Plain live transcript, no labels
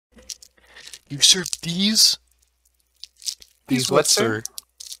Usurp Deez? Deez what, sir?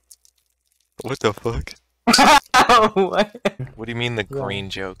 What the fuck? What? What do you mean the green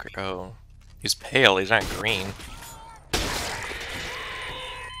Joker? Oh. He's pale, he's not green.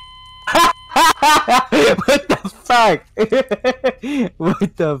 What the fuck?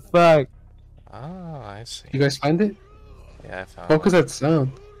 What the fuck? Oh, I see. You guys find it? Yeah, I found What was that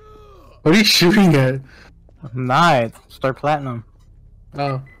sound? What are you shooting at? Nice. Star Platinum.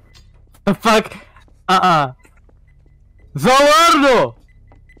 Oh. The fuck? Zawardo!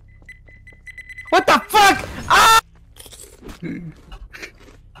 What the fuck? Ah!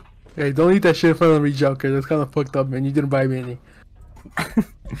 Hey, don't eat that shit in front of me, Joker. That's kind of fucked up, man. You didn't buy me any.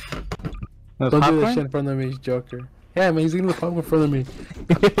 Don't do that shit in front of me, Joker. Yeah, man, he's eating the popcorn in front of me.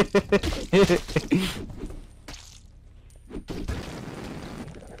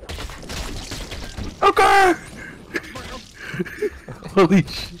 Okay! Holy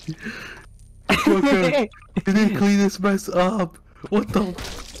shit. Joker, you didn't clean this mess up. What the?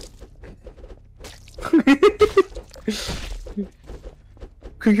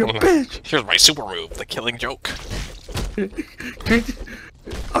 You're a bitch! Here's my super move, the killing joke. I'm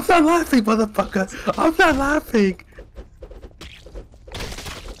not laughing, motherfucker! I'm not laughing!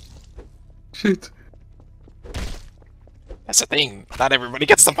 Shit. That's the thing, not everybody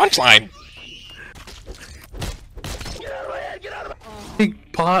gets the punchline.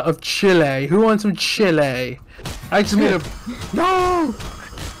 Big pot of chili. Who wants some chili? I just made a. No!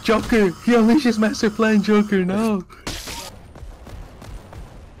 Joker! He unleashed his master plan, Joker, no!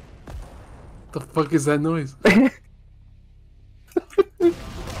 The fuck is that noise?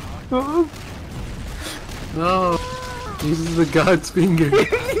 No! This is the God's finger.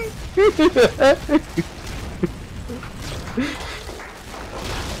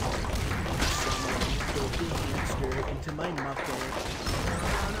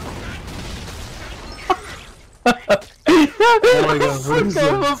 Oh my god, what is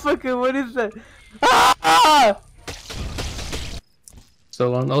that? Motherfucker, what is that? Ah! So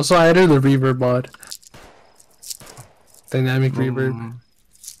long. Also, I added the reverb mod. Dynamic reverb.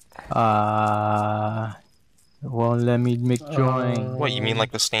 Won't let me make join. What, you mean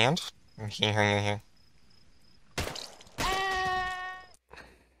like the stand? Yeah,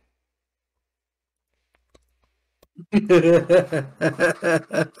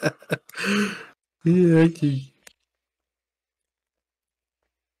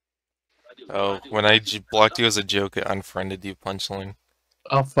 Oh, when I blocked you as a joke, it unfriended you, punchline.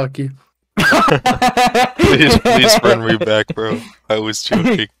 oh, fuck you. Please friend me back, bro. I was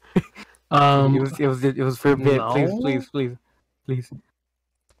joking. It was for a bit. No. Please.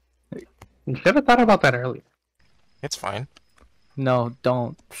 You should have thought about that earlier. It's fine. No,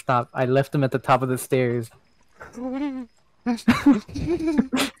 don't stop. I left him at the top of the stairs.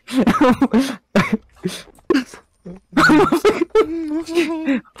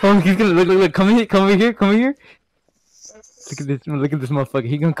 Oh, he's gonna look. Come over here. Look at this motherfucker.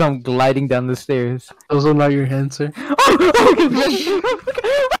 He gonna come gliding down the stairs. Those are not your hands, sir.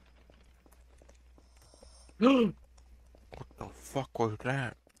 What the fuck was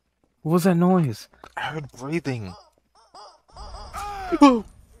that? What was that noise? I heard breathing. Oh,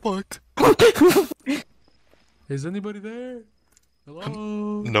 fuck. Is anybody there?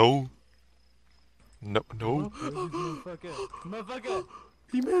 Hello? No. No. Motherfucker!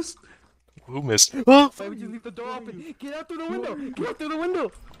 He missed. Who missed? Why would you leave the door open? Get out through the window! Get out through the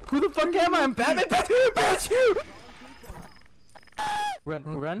window! Who the fuck am I? I'm Batman! Batman!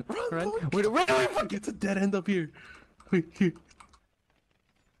 Run! Fuck! It's a dead end up here. Wait, here.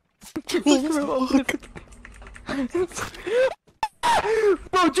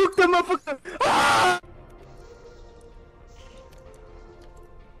 Bro, juke the motherfucker! Ah!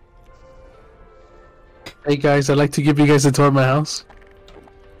 Hey guys, I'd like to give you guys a tour of my house.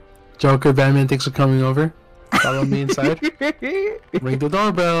 Joker, Batman, thanks for coming over. Follow me inside. Ring the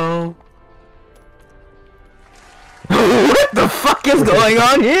doorbell. What the fuck is going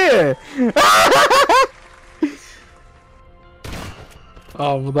on here?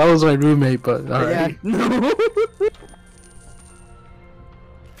 Oh, well, that was my roommate, but alright. Yeah.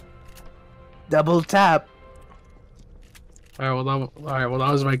 Double tap. Alright, well,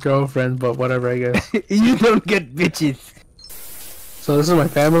 that was my girlfriend, but whatever, I guess. You don't get bitches. So this is my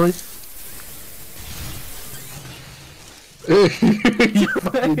family. You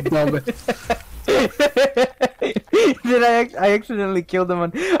fucking dumbass. Did I accidentally killed him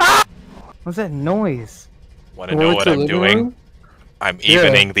on? Ah! What's that noise? Wanna know what I'm doing? I'm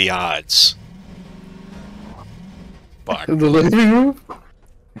evening the odds. Fuck. In the living room?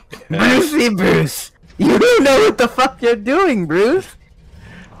 Brucey Bruce! You know what the fuck you're doing, Bruce!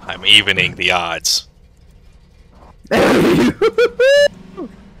 I'm evening the odds.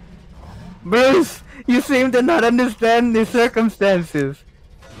 Bruce, you seem to not understand the circumstances.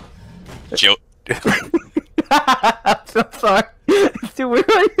 Joe. I'm so sorry. Dude, where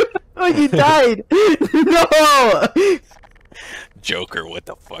are you? Oh, you died. No. Joker, what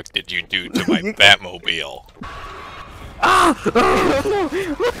the fuck did you do to my Batmobile? Ah! Oh, no.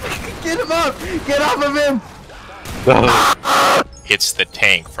 Get him up. Get off of him. It's the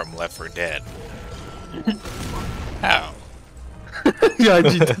tank from Left 4 Dead. How? Yeah,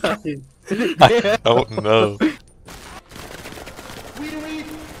 you died. I don't know.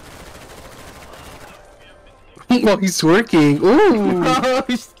 Well, he's working. Ooh. Oh,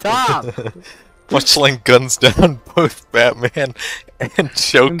 stop. Much like guns down both Batman and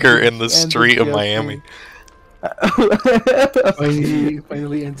Joker in the street of Miami.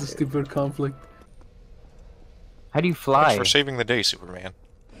 Finally ends the stupid conflict. How do you Thanks fly? for saving the day, Superman.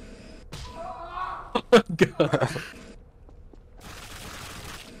 Oh my god.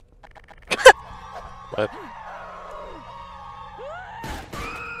 What?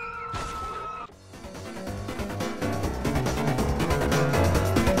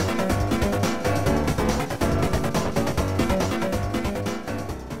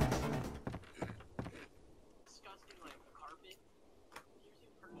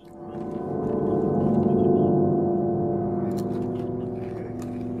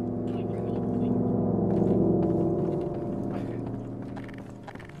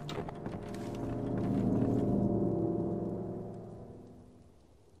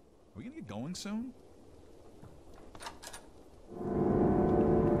 Are we gonna get going soon?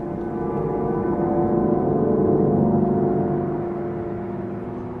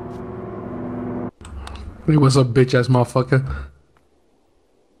 Hey, what's up, bitch ass motherfucker?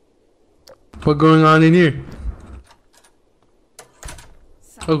 What going on in here?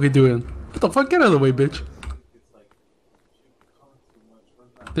 Okay, doing. What the fuck? Get out of the way, bitch.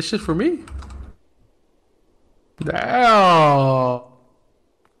 This shit for me? Damn.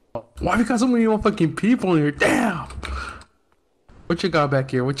 Why we got so many fucking people in here? Damn. What you got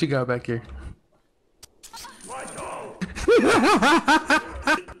back here? What you got back here?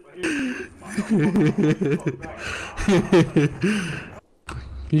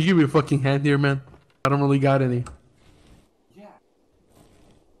 Can you give me a fucking hand here, man? I don't really got any.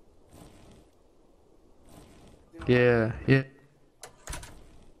 Yeah, yeah.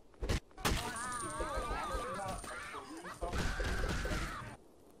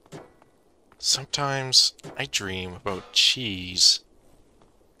 Sometimes I dream about cheese.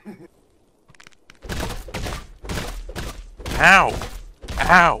 Ow!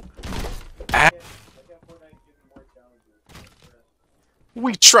 Ow! Ow!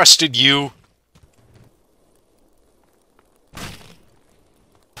 We trusted you!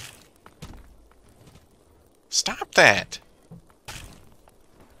 Stop that!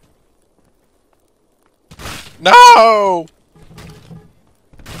 No!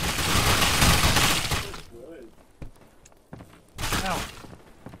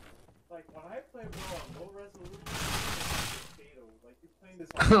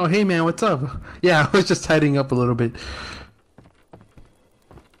 Oh, hey man, what's up? Yeah, I was just tidying up a little bit.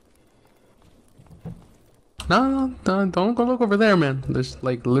 No, don't go look over there, man. There's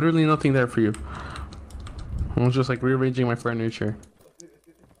like literally nothing there for you. I was just like rearranging my furniture.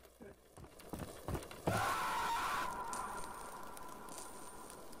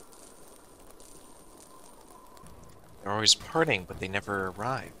 They're always parting, but they never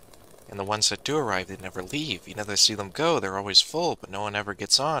arrive. And the ones that do arrive, they never leave. You never see them go. They're always full, but no one ever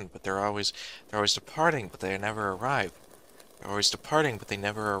gets on. But they're always departing, but they never arrive. They're always departing, but they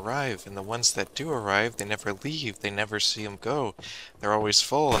never arrive. And the ones that do arrive, they never leave. They never see them go. They're always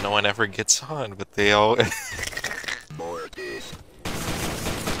full, and no one ever gets on. But they all.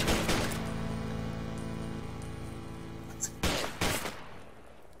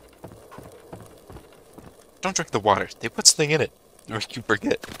 Don't drink the water. They put something in it. Or you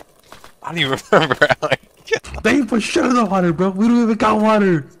forget. I don't even remember how I get. They ain't put shit in the water, bro. We don't even got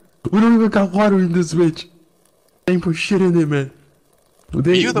water. We don't even got water in this bitch. They ain't put shit in it, man.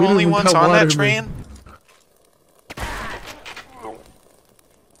 Are you the only ones on that train?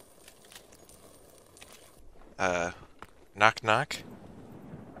 Knock knock.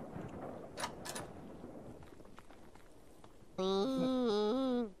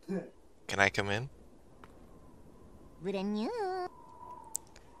 Can I come in?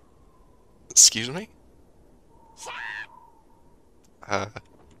 Excuse me?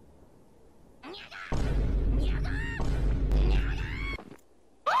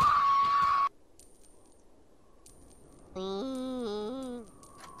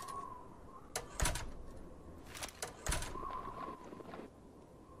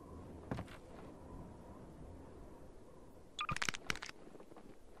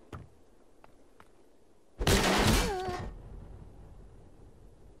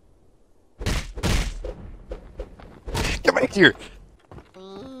 out of here!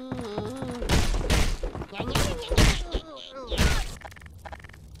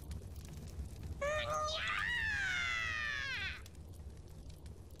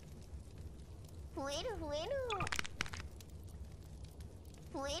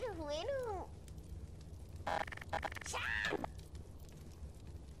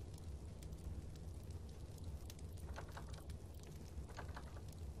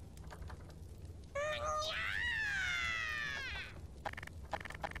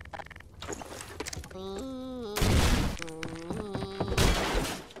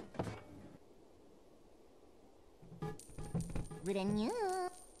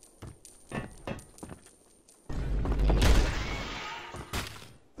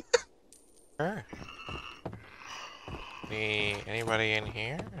 Sure. Anybody in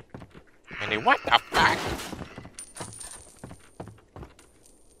here? What the fuck?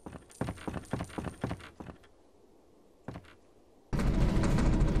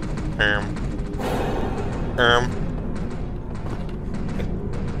 Um.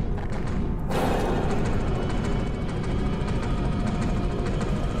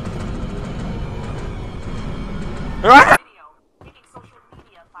 Ah!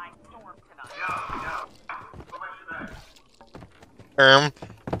 Um.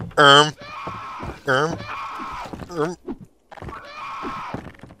 Um. Um.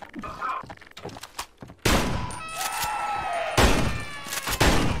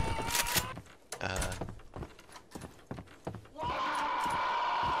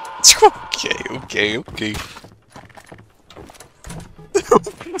 Okay.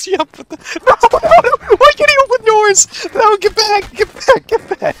 Yeah, but no! Why can't he open doors? No, get back!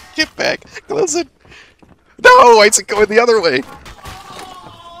 Close it. No, why is it going the other way?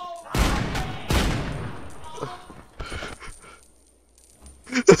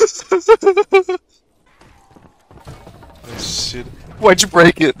 Oh shit! Why'd you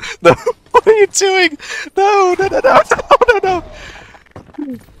break it? No, what are you doing? No!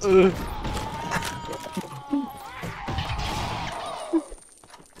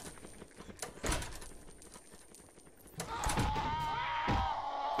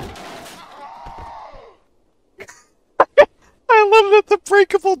 I love that the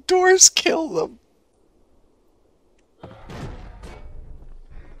breakable doors kill them.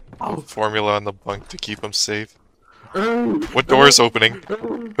 Formula on the bunk to keep them safe. What door is opening?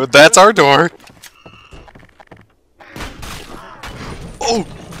 That's our door! Oh!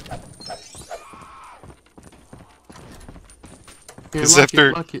 Here, Is lock after...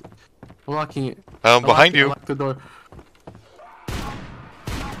 it, lock it. I'm locking it. behind you. Lock the door.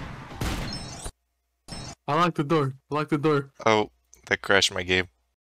 I locked the door. Oh, that crashed my game.